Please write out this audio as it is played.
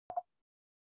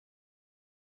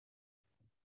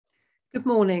Good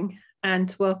morning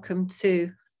and welcome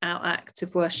to our act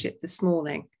of worship this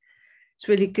morning. It's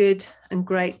really good and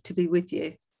great to be with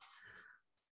you.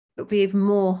 It'll be even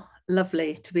more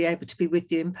lovely to be able to be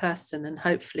with you in person, and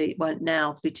hopefully it won't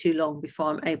now be too long before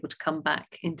I'm able to come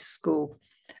back into school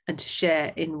and to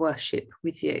share in worship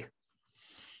with you.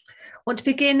 I want to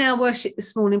begin our worship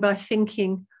this morning by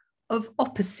thinking of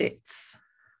opposites.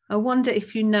 I wonder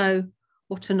if you know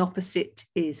what an opposite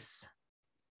is.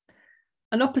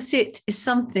 An opposite is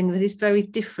something that is very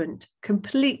different,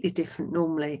 completely different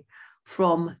normally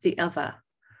from the other.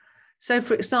 So,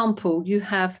 for example, you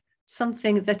have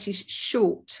something that is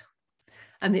short,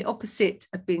 and the opposite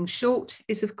of being short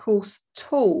is, of course,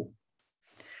 tall.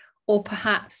 Or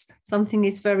perhaps something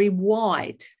is very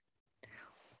wide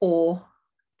or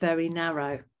very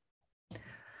narrow.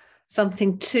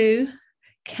 Something too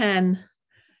can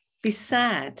be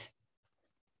sad.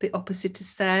 The opposite of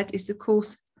sad is, of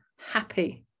course,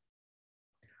 happy.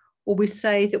 Or we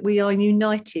say that we are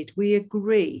united, we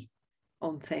agree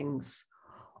on things.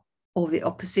 Or the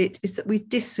opposite is that we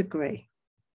disagree.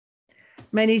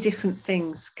 Many different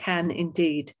things can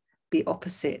indeed be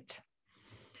opposite.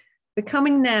 We're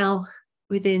coming now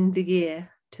within the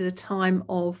year to the time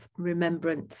of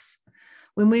remembrance,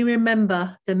 when we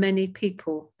remember the many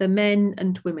people, the men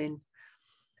and women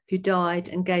who died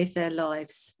and gave their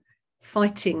lives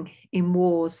fighting in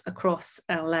wars across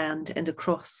our land and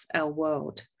across our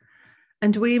world.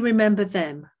 And we remember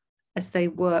them as they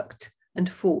worked and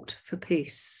fought for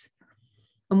peace.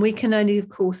 And we can only, of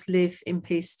course, live in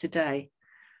peace today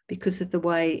because of the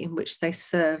way in which they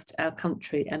served our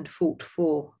country and fought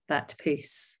for that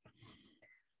peace.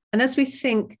 And as we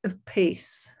think of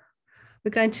peace,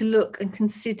 we're going to look and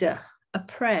consider a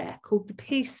prayer called the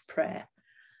Peace Prayer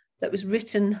that was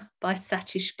written by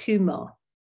Satish Kumar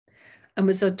and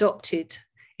was adopted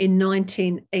in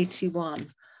 1981,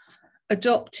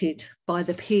 adopted by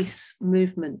the peace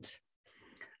movement.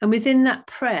 And within that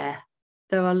prayer,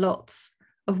 there are lots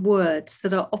of words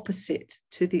that are opposite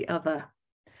to the other.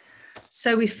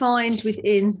 So we find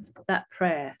within that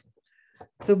prayer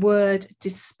the word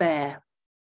despair.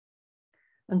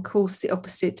 And of course, the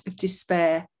opposite of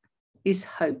despair is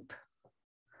hope.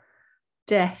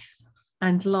 Death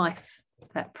and life,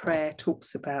 that prayer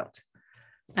talks about,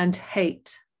 and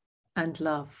hate and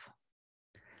love.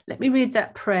 Let me read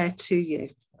that prayer to you.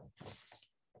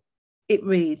 It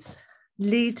reads,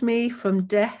 "Lead me from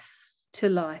death to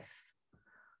life,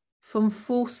 from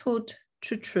falsehood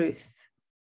to truth.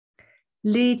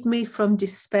 Lead me from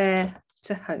despair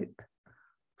to hope,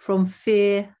 from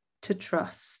fear to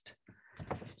trust.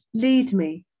 Lead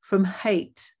me from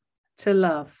hate to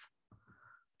love,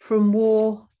 from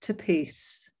war to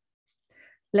peace.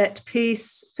 Let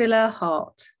peace fill our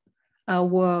heart, our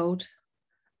world,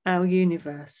 our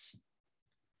universe."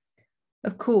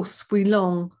 Of course, we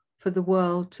long for the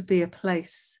world to be a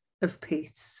place of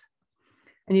peace.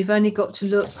 And you've only got to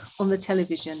look on the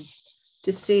television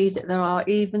to see that there are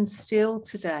even still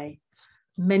today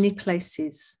many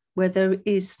places where there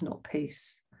is not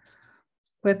peace,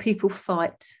 where people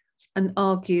fight and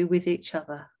argue with each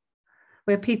other,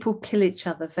 where people kill each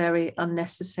other very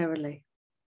unnecessarily.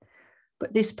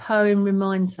 But this poem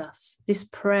reminds us, this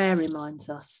prayer reminds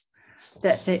us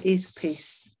that there is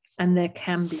peace and there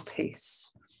can be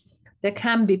peace. There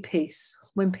can be peace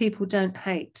when people don't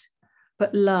hate,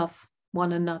 but love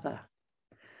one another.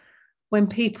 When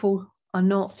people are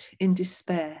not in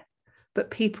despair,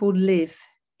 but people live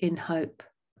in hope.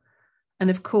 And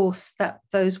of course, that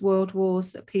those world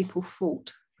wars that people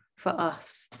fought for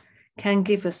us can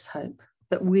give us hope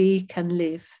that we can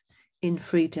live in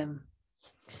freedom.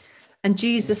 And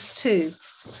Jesus too,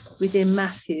 within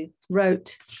Matthew,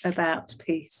 wrote about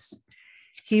peace.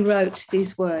 He wrote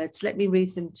these words. Let me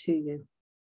read them to you.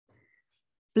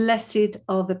 "Blessed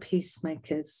are the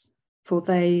peacemakers, for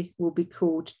they will be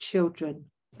called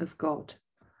children of God."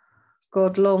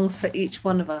 God longs for each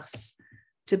one of us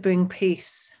to bring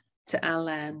peace to our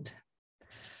land,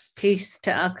 peace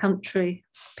to our country,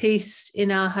 peace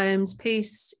in our homes,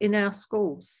 peace in our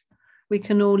schools. We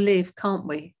can all live, can't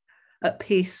we, at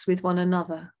peace with one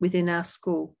another within our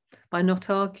school by not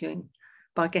arguing,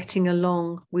 by getting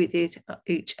along with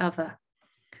each other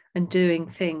and doing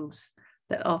things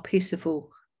that are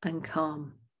peaceable and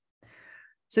calm.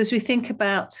 So as we think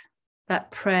about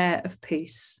that prayer of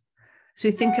peace, as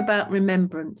we think about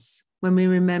remembrance, when we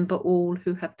remember all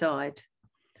who have died,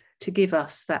 to give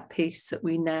us that peace that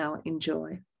we now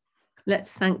enjoy,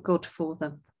 let's thank God for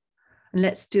them and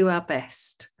let's do our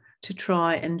best to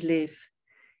try and live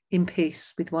in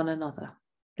peace with one another.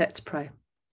 Let's pray.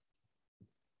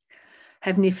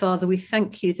 Heavenly Father, we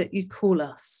thank you that you call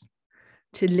us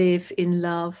to live in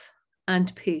love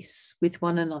and peace with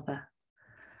one another.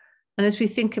 And as we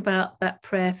think about that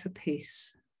prayer for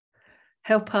peace,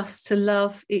 help us to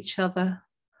love each other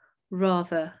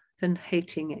rather than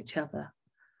hating each other,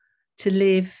 to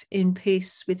live in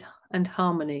peace with and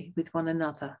harmony with one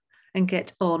another and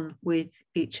get on with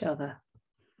each other,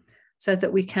 so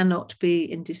that we cannot be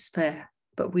in despair,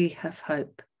 but we have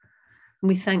hope. And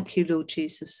we thank you, Lord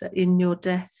Jesus, that in your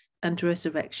death and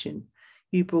resurrection,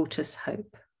 you brought us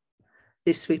hope.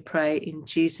 This we pray in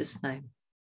Jesus' name.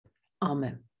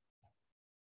 Amen.